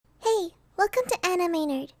Anime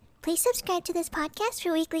Nerd. Please subscribe to this podcast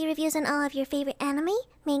for weekly reviews on all of your favorite anime,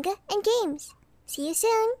 manga, and games. See you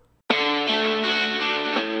soon!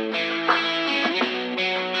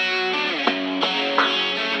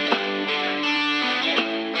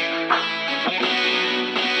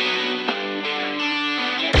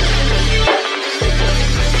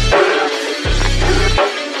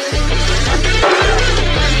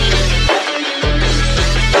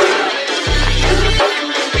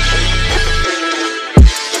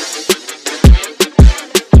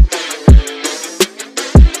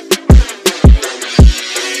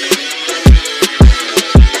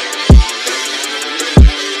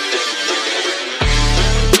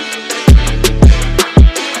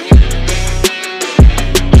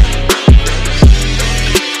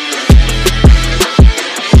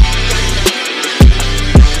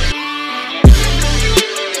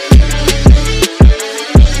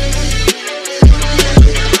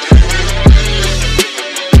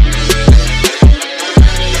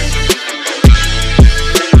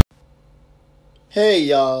 Hey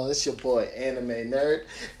y'all, it's your boy Anime Nerd,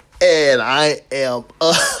 and I am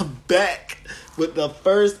back with the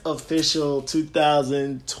first official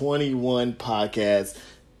 2021 podcast.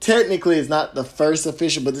 Technically, it's not the first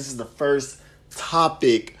official, but this is the first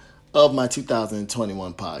topic of my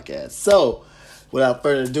 2021 podcast. So, without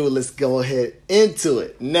further ado, let's go ahead into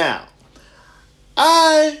it. Now,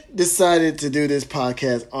 I decided to do this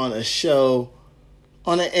podcast on a show,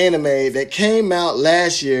 on an anime that came out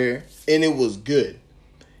last year, and it was good.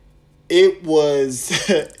 It was,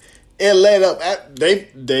 it led up,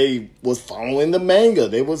 they was following the manga.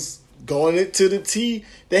 They was going it to the T.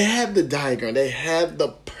 They had the diagram. They had the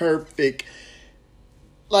perfect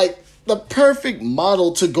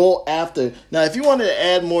model to go after. Now, if you wanted to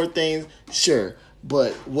add more things, sure.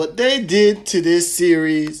 But what they did to this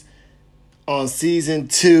series on season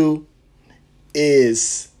 2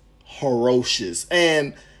 is ferocious.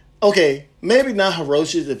 And, okay, maybe not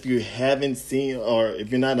ferocious if you haven't seen or if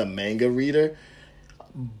you're not a manga reader.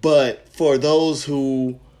 But for those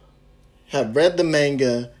who have read the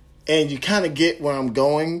manga and you kind of get where I'm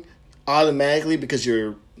going automatically because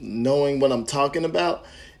you're knowing what I'm talking about,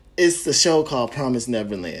 it's the show called Promised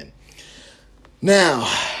Neverland.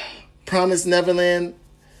 Now, Promised Neverland,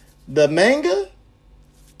 the manga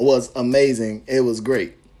was amazing. It was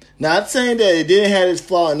great. Not saying that it didn't have its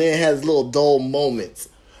flaw and it has little dull moments.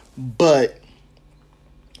 But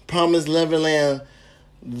Promised Neverland,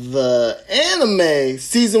 the anime,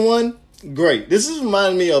 season 1, great. This is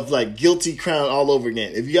reminding me of like Guilty Crown all over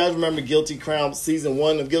again. If you guys remember Guilty Crown, season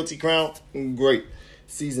 1 of Guilty Crown, great.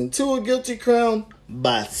 Season 2 of Guilty Crown,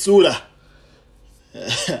 basura.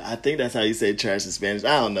 I think that's how you say trash in Spanish.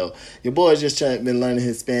 I don't know. Your boy's just been learning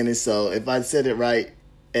his Spanish, so if I said it right,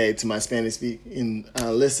 hey, to my Spanish speaking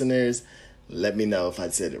listeners, let me know if I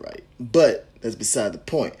said it right. But that's beside the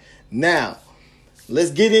point. Now,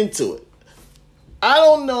 let's get into it. I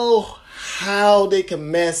don't know how they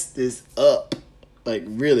can mess this up. Like,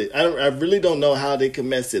 really. I really don't know how they can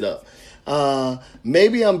mess it up.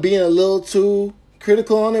 Maybe I'm being a little too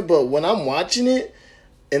critical on it, but when I'm watching it,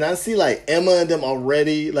 and I see, like, Emma and them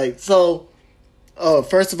already, like, so,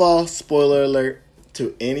 first of all, spoiler alert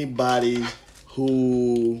to anybody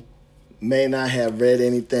who may not have read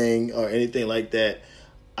anything or anything like that.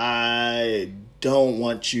 I don't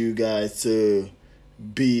want you guys to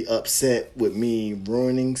be upset with me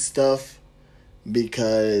ruining stuff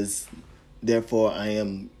because therefore I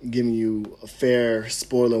am giving you a fair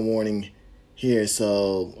spoiler warning here.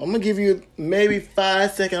 So I'm going to give you maybe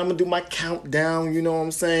 5 seconds. I'm going to do my countdown, you know what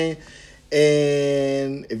I'm saying?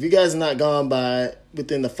 And if you guys are not gone by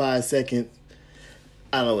within the 5 seconds,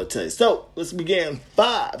 I don't know what to tell you. So let's begin.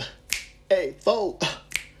 5, 8, 4,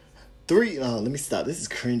 3. Oh, let me stop. This is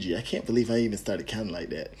cringy. I can't believe I even started counting like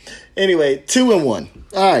that. Anyway, 2 and 1.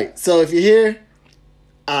 All right. So if you're here,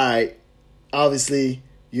 all right. Obviously,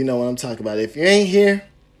 you know what I'm talking about. If you ain't here,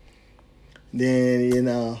 then, you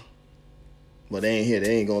know, well, they ain't here.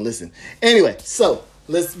 They ain't going to listen. Anyway, so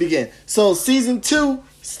let's begin. So season 2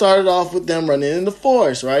 started off with them running in the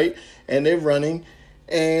forest, right? And they're running.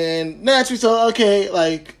 And naturally, so, okay,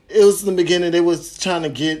 like, it was the beginning. They was trying to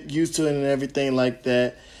get used to it and everything like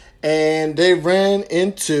that. And they ran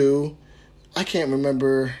into, I can't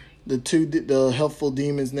remember the helpful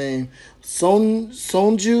demon's name,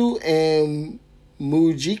 Sonju and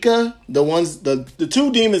Mujika, the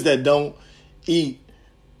 2 demons that don't eat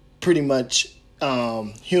pretty much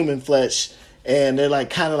human flesh, and they're like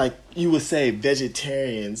kind of like you would say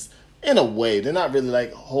vegetarians in a way. They're not really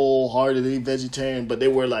like wholeheartedly vegetarian, but they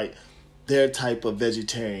were like their type of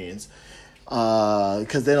vegetarians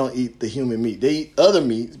because they don't eat the human meat. They eat other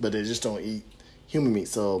meats, but they just don't eat human meat.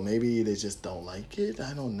 So maybe they just don't like it.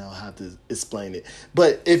 I don't know how to explain it.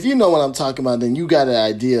 But if you know what I'm talking about, then you got an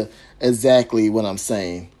idea exactly what I'm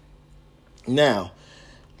saying. Now,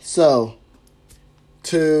 so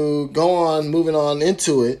to go on, moving on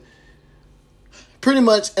into it, pretty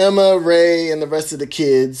much Emma, Ray, and the rest of the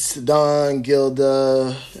kids, Dawn,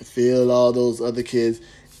 Gilda, Phil, all those other kids,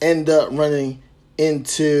 end up running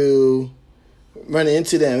into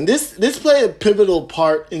them. This played a pivotal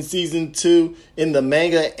part in season 2 in the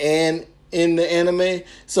manga and in the anime.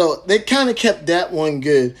 So they kind of kept that one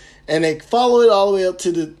good. And they follow it all the way up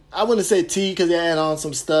to the, I wouldn't say T, because they add on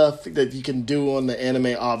some stuff that you can do on the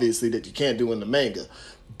anime, obviously, that you can't do in the manga.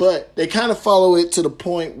 But they kind of follow it to the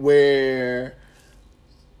point where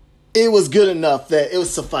it was good enough that it would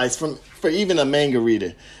suffice for even a manga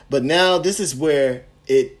reader. But now this is where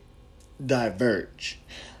it diverge.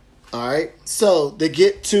 All right, so they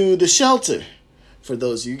get to the shelter. For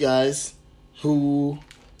those of you guys who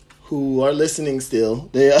are listening still,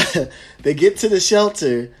 they get to the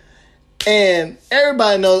shelter, and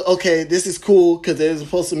everybody knows, okay, this is cool because they're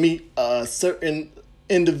supposed to meet a certain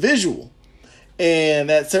individual, and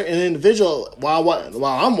that certain individual, while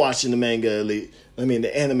I'm watching the manga, the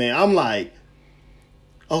anime, I'm like,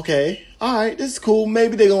 okay, all right, this is cool.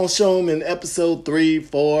 Maybe they're gonna show him in episode 3,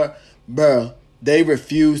 4, bruh. They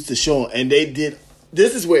refused to show him, and they did.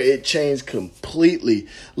 This is where it changed completely.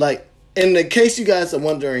 Like, in the case you guys are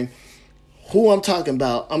wondering who I'm talking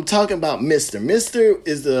about Mr. Mr.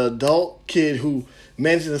 is the adult kid who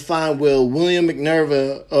managed to find William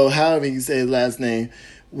McNerva, or however you say his last name,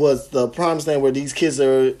 was the promised land where these kids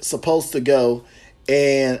are supposed to go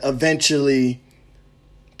and eventually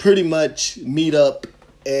pretty much meet up,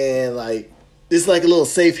 and like it's like a little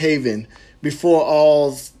safe haven before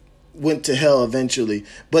all's went to hell eventually.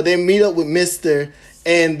 But they meet up with Mr.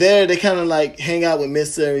 and there they kind of like hang out with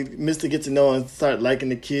Mr. Mr. get to know and start liking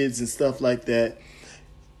the kids and stuff like that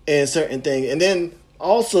and certain things. And then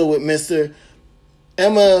also with Mr.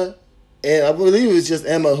 Emma, and I believe it was just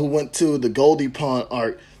Emma who went to the Goldie Pond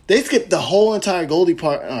arc. They skipped the whole entire Goldie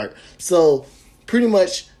Pond arc. So pretty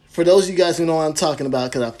much for those of you guys who know what I'm talking about,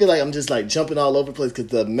 because I feel like I'm just like jumping all over the place because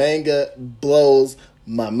the manga blows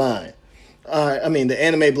my mind. The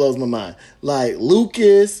anime blows my mind. Like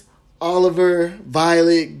Lucas, Oliver,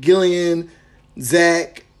 Violet, Gillian,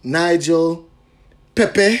 Zach, Nigel,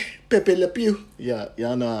 Pepe Le Pew. Yeah,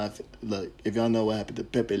 y'all know how I feel. Look, if y'all know what happened to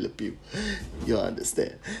Pepe Le Pew, you'll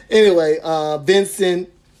understand. Anyway, Vincent.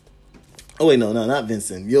 Oh wait, no, not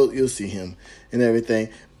Vincent. You'll see him and everything.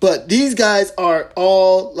 But these guys are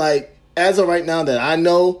all like, as of right now that I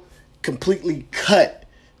know, completely cut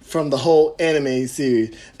from the whole anime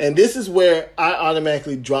series. And this is where I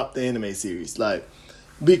automatically dropped the anime series. Like,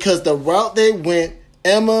 because the route they went,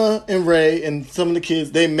 Emma and Ray and some of the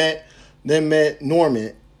kids, they met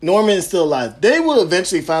Norman. Norman is still alive. They will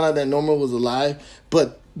eventually find out that Norman was alive,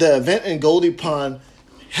 but the event in Goldie Pond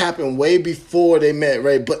happened way before they met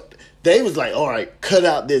Ray. But they was like, all right, cut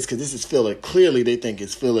out this because this is filler. Clearly they think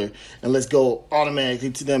it's filler. And let's go automatically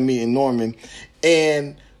to them meeting Norman.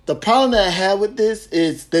 And the problem that I have with this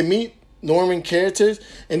is they meet Norman characters,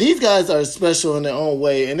 and these guys are special in their own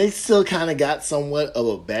way, and they still kind of got somewhat of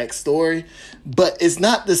a backstory, but it's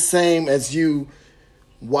not the same as you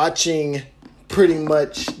watching pretty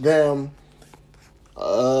much them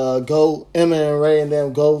go, Emma and Ray and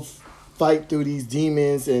them go fight through these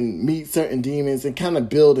demons and meet certain demons and kind of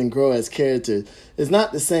build and grow as characters. It's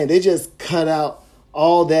not the same. They just cut out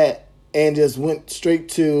all that and just went straight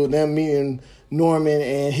to them meeting Norman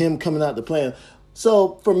and him coming out the plan.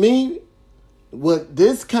 So for me, what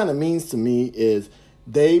this kind of means to me is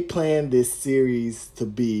they planned this series to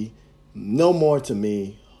be no more, to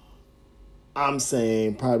me, I'm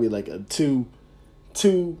saying probably like a two,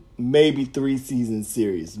 maybe 3 season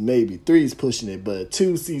series. Maybe 3 is pushing it, but a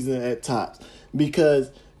 2 season at tops.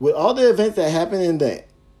 Because with all the events that happened in the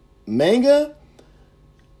manga,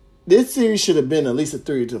 this series should have been at least a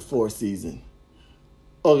 3 to 4 season.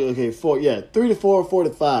 Okay, 4, yeah, 3 to 4, 4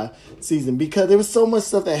 to 5 season, because there was so much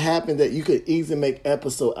stuff that happened that you could easily make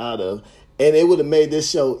episode out of, and it would have made this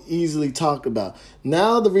show easily talked about.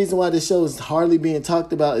 Now, the reason why this show is hardly being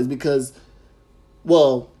talked about is because,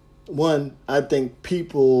 well, one, I think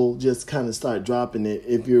people just kind of start dropping it.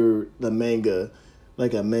 If you're the manga,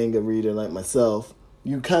 like a manga reader like myself,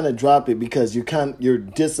 you kind of drop it because you're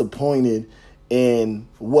disappointed in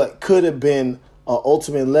what could have been an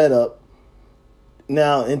ultimate let up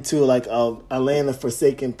now into like a land of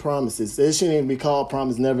forsaken promises. It shouldn't even be called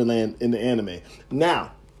Promised Neverland in the anime.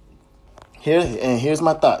 Now, here's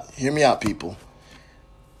my thought. Hear me out, people.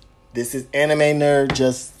 This is Anime Nerd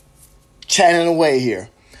just chatting away here.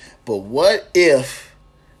 But what if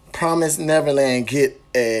Promise Neverland get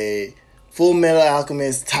a Full Metal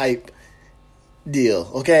Alchemist type deal,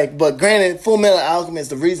 okay? But granted, Full Metal Alchemist,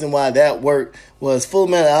 the reason why that worked was Full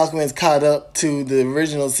Metal Alchemist caught up to the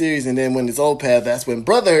original series, and then when it's old path, that's when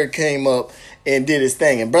Brotherhood came up and did its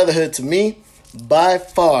thing. And Brotherhood, to me, by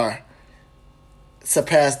far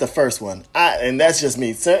surpassed the first one. And that's just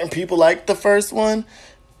me. Certain people like the first one.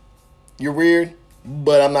 You're weird,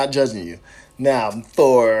 but I'm not judging you. Now,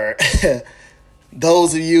 for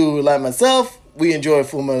those of you like myself, we enjoy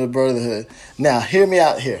Full Metal Brotherhood. Now, hear me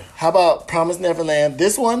out here. How about Promise Neverland?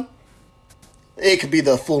 This one, it could be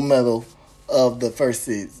the Full Metal of the first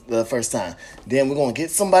season, the first time. Then we're going to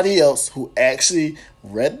get somebody else who actually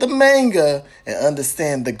read the manga and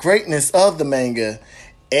understand the greatness of the manga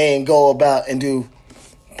and go about and do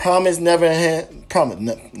Promise Neverland.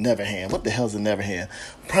 What the hell's a Neverhand?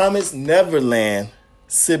 Promise Neverland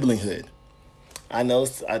siblinghood. I know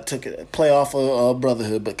I took it play off of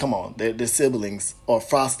Brotherhood, but come on, they're siblings or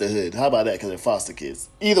fosterhood. How about that? Because they're foster kids.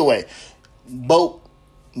 Either way, both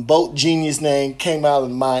genius name came out of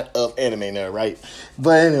the mind of Anime Nerd, right?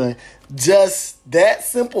 But anyway, just that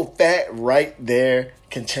simple fact right there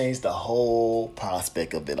can change the whole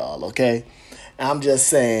prospect of it all. Okay, I'm just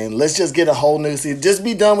saying, let's just get a whole new season. Just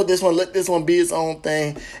be done with this one. Let this one be its own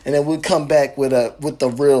thing, and then we'll come back with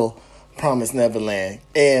the real Promise Neverland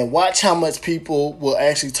and watch how much people will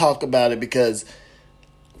actually talk about it, because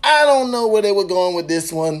I don't know where they were going with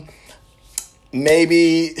this one.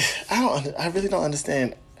 Maybe I really don't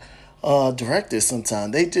understand directors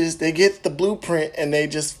sometimes. They get the blueprint and they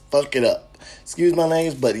just fuck it up. Excuse my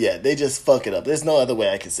language, but yeah, they just fuck it up. There's no other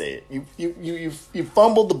way I can say it. You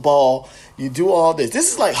fumbled the ball. You do all this.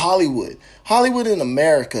 This is like Hollywood. Hollywood in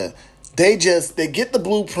America, they get the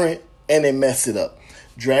blueprint and they mess it up.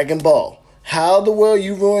 Dragon Ball. How the world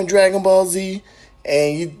you ruined Dragon Ball Z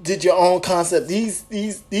and you did your own concept. These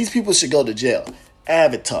people should go to jail.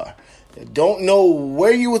 Avatar. Don't know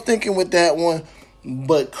where you were thinking with that one,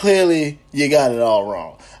 but clearly you got it all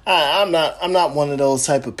wrong. I'm not one of those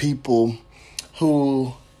type of people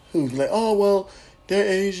who like, oh well, they're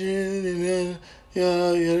Asian and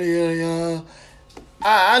yeah.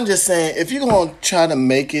 I'm just saying, if you're gonna try to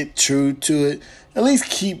make it true to it, at least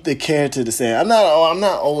keep the character the same. I'm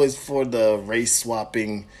not always for the race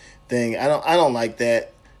swapping thing. I don't like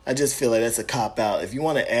that. I just feel like that's a cop out. If you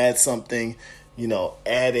want to add something,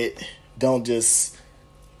 add it. Don't just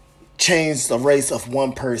change the race of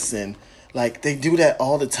one person. Like, they do that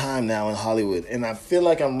all the time now in Hollywood. And I feel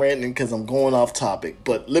like I'm ranting because I'm going off topic.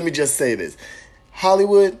 But let me just say this.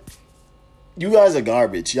 Hollywood, you guys are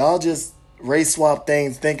garbage. Y'all just race swap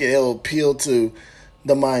things thinking it'll appeal to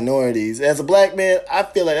the minorities. As a black man, I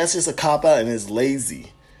feel like that's just a cop-out and it's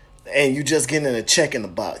lazy. And you just getting a check in the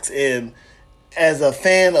box. And as a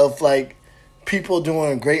fan of, like, people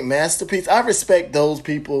doing great masterpieces, I respect those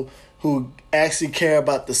people who actually care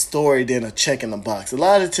about the story than a check in the box. A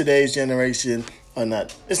lot of today's generation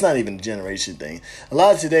it's not even a generation thing. A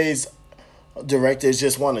lot of today's directors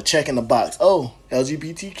just want to check in the box. Oh,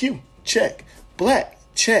 LGBTQ, check. Black,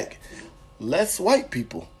 check. Less white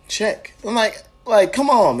people, check. I'm like, come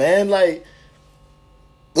on, man. Like,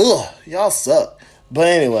 ugh, y'all suck. But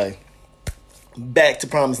anyway, back to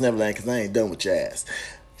Promise Neverland, because I ain't done with your ass.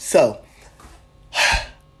 So,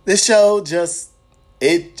 this show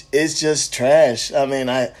it's just trash. I mean,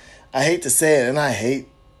 I hate to say it, and I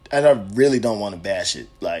really don't want to bash it.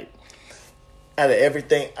 Like, out of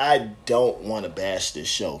everything, I don't want to bash this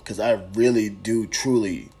show, because I really do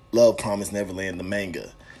truly love Promise Neverland, the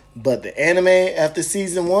manga. But the anime after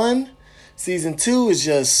season 1, season 2 is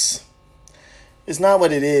just, it's not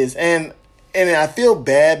what it is. And I feel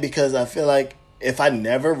bad, because I feel like if I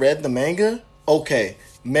never read the manga, okay,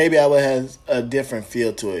 maybe I would have a different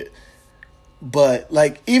feel to it. But,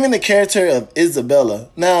 like, even the character of Isabella.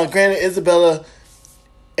 Now, granted, Isabella,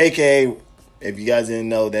 a.k.a., if you guys didn't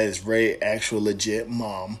know, that is Rey's actual legit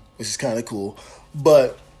mom, which is kind of cool.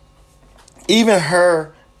 But even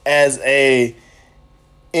her as in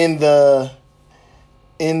the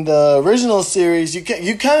original series, you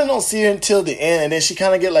kind of don't see her until the end, and then she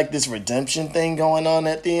kind of get like this redemption thing going on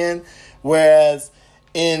at the end. Whereas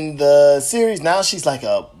in the series, now she's like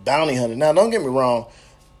a bounty hunter. Now, don't get me wrong,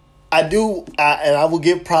 and I will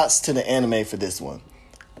give props to the anime for this one.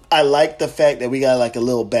 I like the fact that we got like a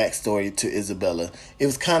little backstory to Isabella. It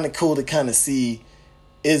was kind of cool to kind of see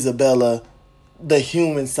Isabella, the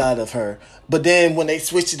human side of her. But then when they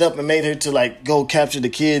switched it up and made her to like go capture the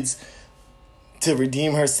kids to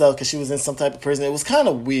redeem herself because she was in some type of prison, it was kind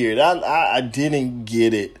of weird. I didn't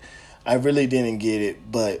get it. I really didn't get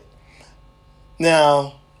it. But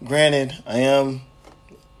now, granted, I am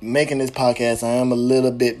making this podcast, I am a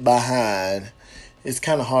little bit behind. It's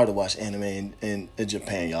kind of hard to watch anime in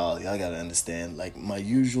Japan, y'all. Y'all gotta understand. Like, my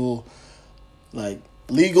usual, like,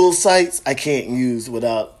 legal sites, I can't use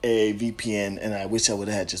without a VPN, and I wish I would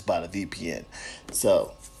have had just bought a VPN.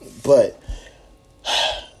 So, but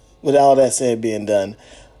with all that said being done,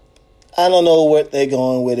 I don't know where they're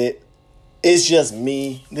going with it. It's just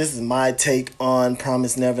me. This is my take on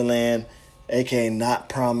Promise Neverland, aka Not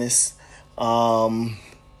Promise.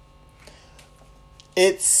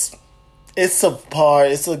 It's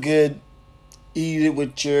subpar. It's a good eat it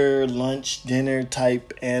with your lunch, dinner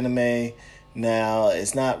type anime. Now,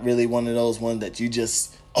 it's not really one of those ones that you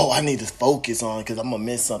just, I need to focus on because I'm going to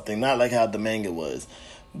miss something. Not like how the manga was.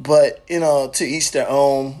 But, to each their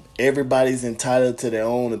own. Everybody's entitled to their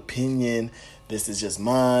own opinion. This is just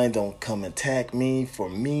mine. Don't come attack me for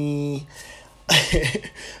me.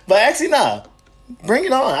 But actually, nah. Bring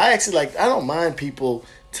it on. I don't mind people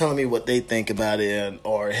telling me what they think about it,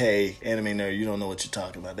 or, hey, anime nerd, you don't know what you're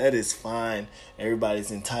talking about. That is fine.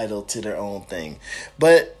 Everybody's entitled to their own thing.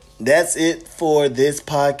 But that's it for this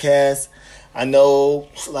podcast. I know,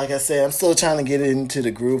 like I said, I'm still trying to get into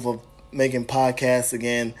the groove of making podcasts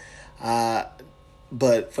again.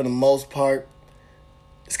 But for the most part,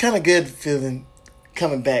 it's kind of good feeling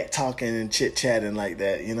coming back talking and chit-chatting like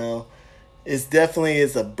that, It's definitely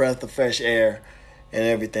is a breath of fresh air and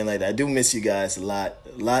everything like that. I do miss you guys a lot.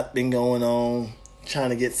 A lot been going on.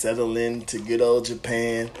 Trying to get settled into good old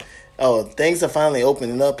Japan. Oh, things are finally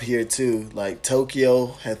opening up here too. Like Tokyo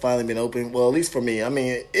has finally been open. Well, at least for me. I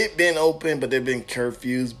mean, it been open, but there've been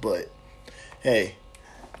curfews. But hey,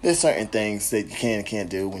 there's certain things that you can and can't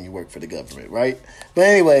do when you work for the government, right? But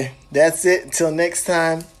anyway, that's it. Until next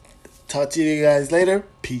time. Talk to you guys later.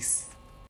 Peace.